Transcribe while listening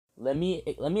let me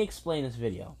explain this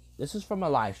video. This is from a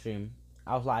live stream.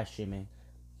 I was live streaming.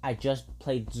 I just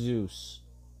played Zeus.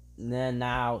 And then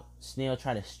now Snail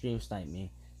tried to stream snipe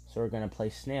me. So we're gonna play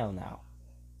Snail now.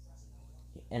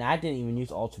 And I didn't even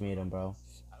use ultimatum, bro.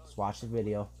 Just watch the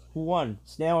video. Who won?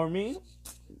 Snail or me?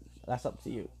 That's up to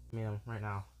you. Man, right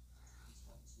now.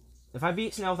 If I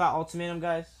beat Snail without ultimatum,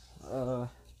 guys,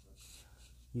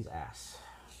 he's ass.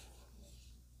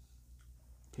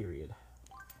 Period.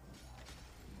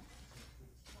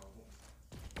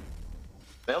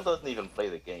 Snail doesn't even play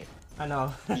the game. I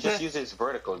know. He just uses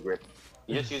vertical grip.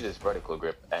 He just uses vertical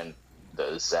grip and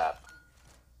the zap.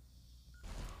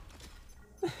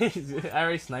 I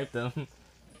already sniped him.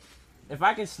 If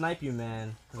I can snipe you,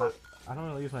 man, I don't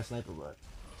really use my sniper, but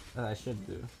I should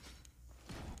do.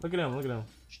 Look at him, look at him.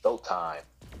 Showtime.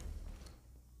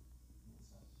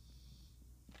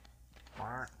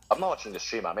 I'm not watching the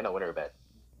stream. I'm in a winner bet.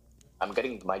 I'm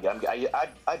getting my.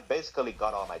 I basically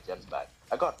got all my gems back.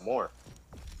 I got more.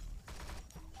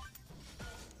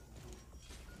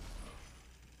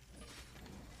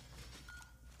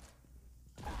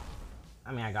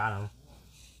 I mean, I got him.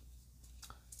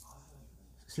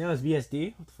 Snail is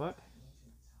BSD? What the fuck?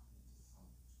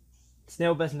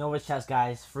 Snail best Nova chest,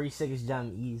 guys. Free 6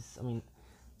 gem ease. I mean,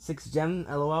 6 gem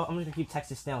LOL. I'm just gonna keep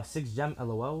texting Snail. 6 gem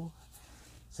LOL.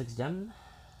 6 gem.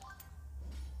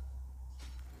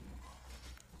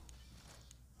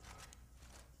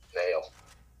 Snail.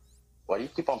 Why do you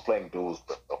keep on playing duels,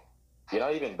 bro? You're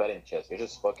not even betting chess. You're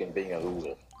just fucking being a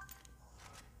loser.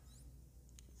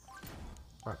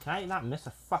 Bro, can I not miss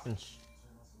a fucking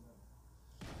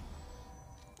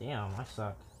Damn, I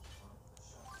suck.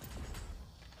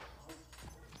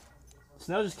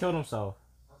 Snail just killed himself.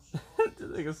 This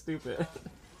nigga's stupid.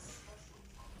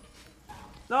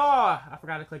 No! I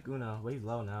forgot to click Uno. But he's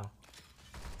low now.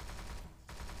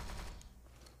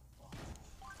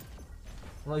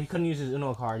 Well, he couldn't use his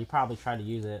Uno card. He probably tried to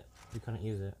use it. He couldn't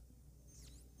use it.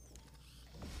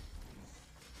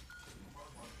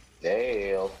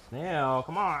 Snail. Snail,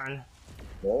 come on.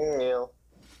 Snail.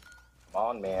 Come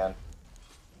on, man.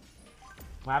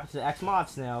 What happened to the X-Mod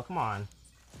Snail? Come on.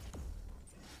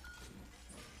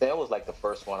 Snail was like the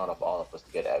first one out of all of us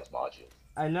to get X module.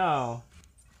 I know.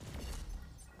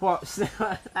 Well, Snail,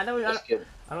 I don't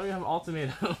even have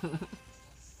ultimatum.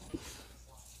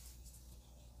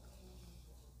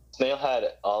 Snail had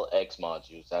all X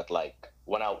modules at like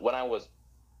Snail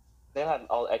had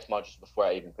all X modules before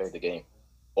I even played the game.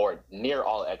 Or near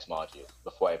all X modules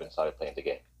before I even started playing the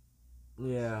game.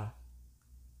 Yeah.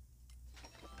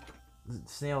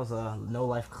 Snail's a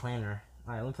no-life clanner.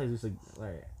 Alright, let me play this.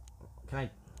 Alright. Can I...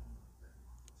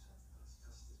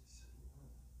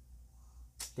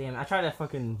 Damn, I tried that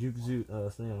fucking juke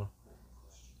zoot, Snail.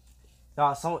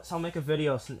 Someone make a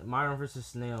video, Myrons versus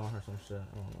Snail or some shit.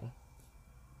 I don't know.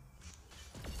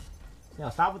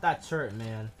 Snail, stop with that turret,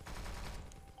 man.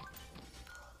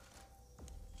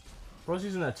 Bro's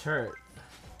using a turret.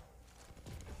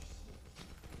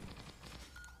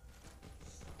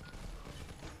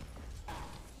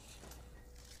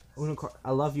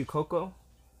 I love you, Coco.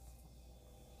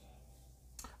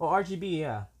 Oh, RGB,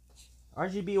 yeah.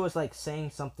 RGB was like saying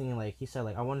something like, he said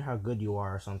like, I wonder how good you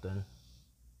are or something.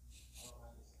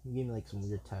 He gave me like some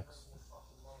weird text.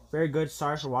 Very good.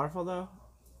 Sorry for Waterfall though.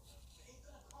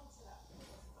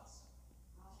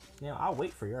 Yeah, I'll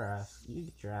wait for your ass. You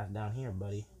get your ass down here,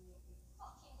 buddy.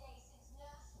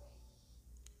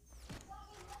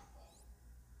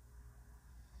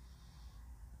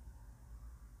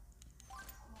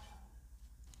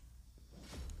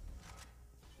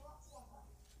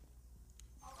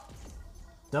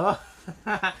 Duh.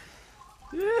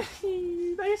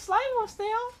 You slide wolf Snail.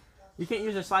 You can't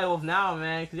use your slide wolf now,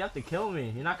 man, because you have to kill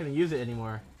me. You're not gonna use it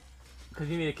anymore. Because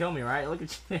you need to kill me, right? Look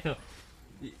at you.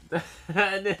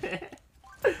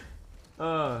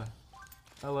 Oh,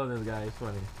 I love this guy. It's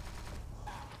funny.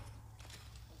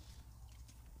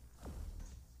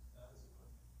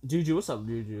 Juju, what's up,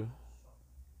 Juju?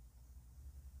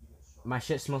 My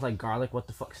shit smells like garlic. What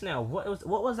the fuck, Snail? What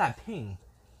was that ping?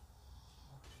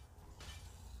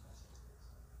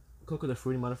 Coco the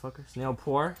fruity motherfucker. Snail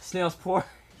poor. Snail's poor.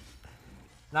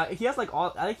 Now he has like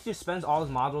all. I think he just spends all his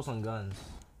modules on guns.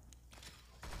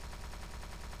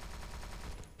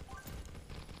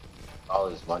 All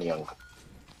his money on.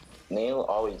 Snail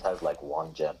always has like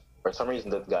 1 gem. For some reason,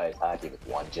 this guy is happy with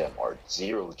 1 gem or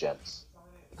 0 gems.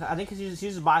 I think he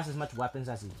just buys as much weapons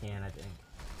as he can. I think.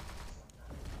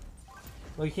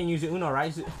 Well, you can't use your Uno,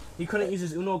 right? He couldn't use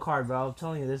his Uno card, bro. I'm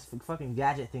telling you, this fucking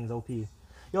gadget thing's OP.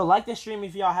 Yo, like this stream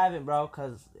if y'all haven't, bro,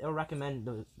 because it'll recommend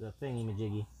the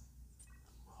thingy-majiggy.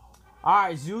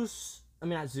 Alright, Zeus. I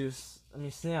mean, not Zeus. I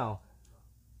mean, snail.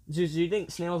 Do you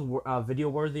think snail's video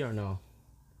worthy or no?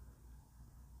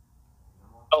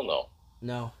 Oh no.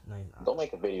 No, no, he's not. Don't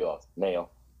make a video of snail.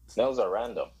 Snails are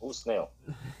random. Who's snail?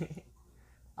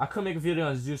 I could make a video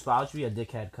on Zeus, but I would be a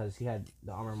dickhead because he had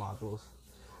the armor modules.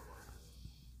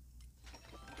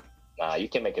 Nah, you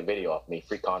can make a video of me.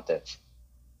 Free content.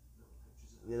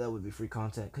 Yeah, that would be free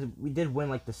content because we did win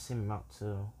like the same amount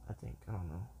too. I think I don't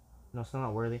know. No, still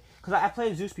not worthy. Because I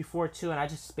played Zeus before too, and I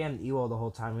just spammed Ewo the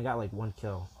whole time. We got like 1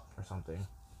 kill or something.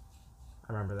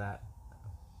 I remember that.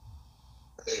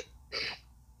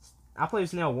 I'll play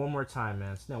Snail one more time,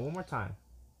 man. Snail, one more time.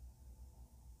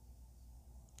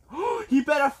 He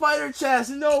bet a fighter chest!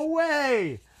 No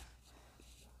way!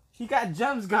 He got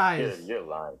gems, guys. You're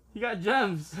lying. He got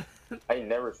gems. I ain't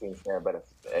never seen Snail bet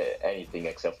anything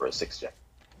except for a 6 gem.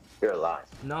 You're lying.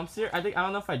 No, I'm serious. I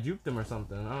don't know if I juked him or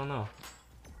something. I don't know.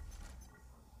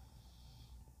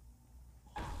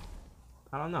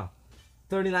 I don't know.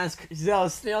 39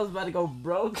 Snail's about to go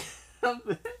broke.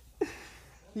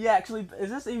 He actually, is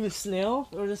this even Snail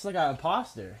or just like an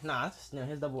imposter? Nah, it's Snail. He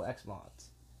has double X mods.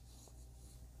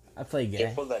 I play gay.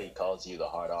 Careful that he calls you the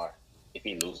hard R if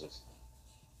he loses.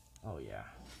 Oh yeah,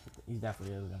 he's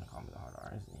definitely gonna call me the hard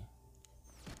R, isn't he?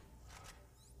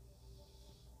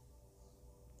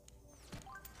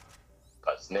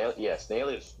 Cause Snail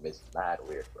is mad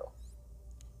weird, bro.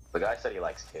 The guy said he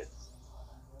likes kids.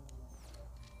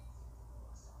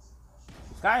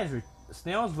 This guy is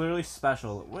Snail is literally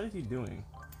special. What is he doing?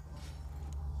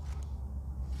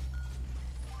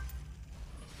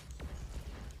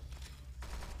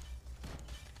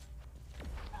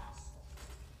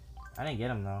 I didn't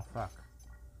get him though. Fuck.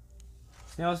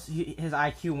 Snail's his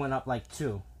IQ went up like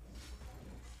 2.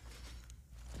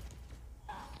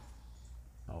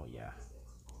 Oh yeah.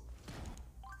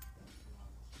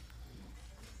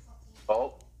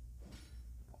 Oh.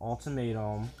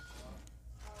 Ultimatum.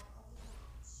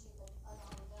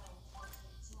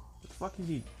 What the fuck is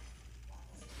he?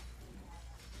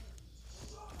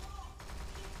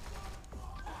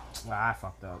 Ah, I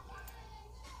fucked up.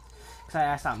 Cause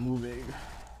I stopped moving.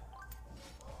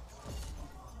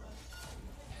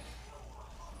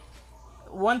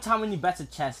 One time when he bets a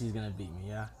chest, he's gonna beat me,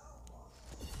 yeah?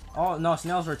 Oh, no,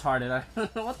 Snail's retarded.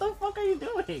 What the fuck are you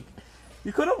doing?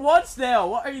 You could've won, Snail!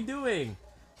 What are you doing?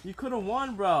 You could've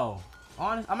won, bro.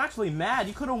 Honest, I'm actually mad.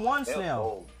 You could've won,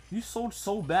 Snail. You sold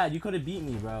so bad. You could've beat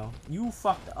me, bro. You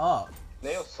fucked up.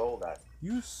 Snail sold that.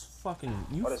 You fucking...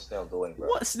 What is Snail doing, bro?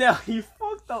 What, Snail? You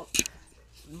fucked up.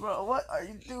 Bro, what are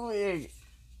you doing?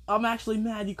 I'm actually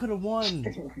mad. You could've won.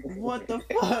 What the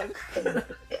fuck?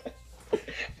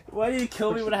 Why did he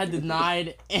kill me when I had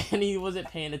denied and he wasn't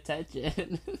paying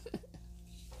attention?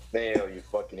 Snail, you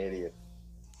fucking idiot.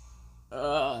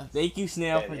 Thank you,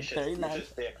 Snail, Man, for 39.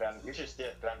 You should stay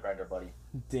at Grand Grinder, buddy.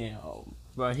 Damn.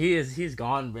 Bro, he's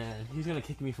gone, man. He's gonna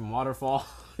kick me from Waterfall.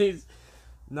 He's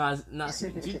not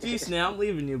GG, Snail, I'm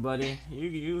leaving you, buddy.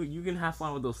 You can have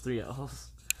fun with those 3 L's.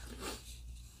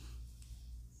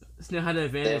 Snail had an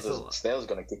advantage. Snail's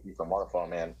gonna kick you from Waterfall,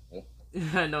 man.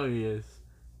 I know he is.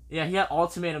 Yeah, he had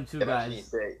ultimatum too,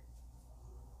 guys.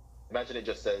 Imagine it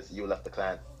just says you left the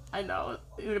clan. I know.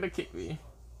 He's gonna kick me.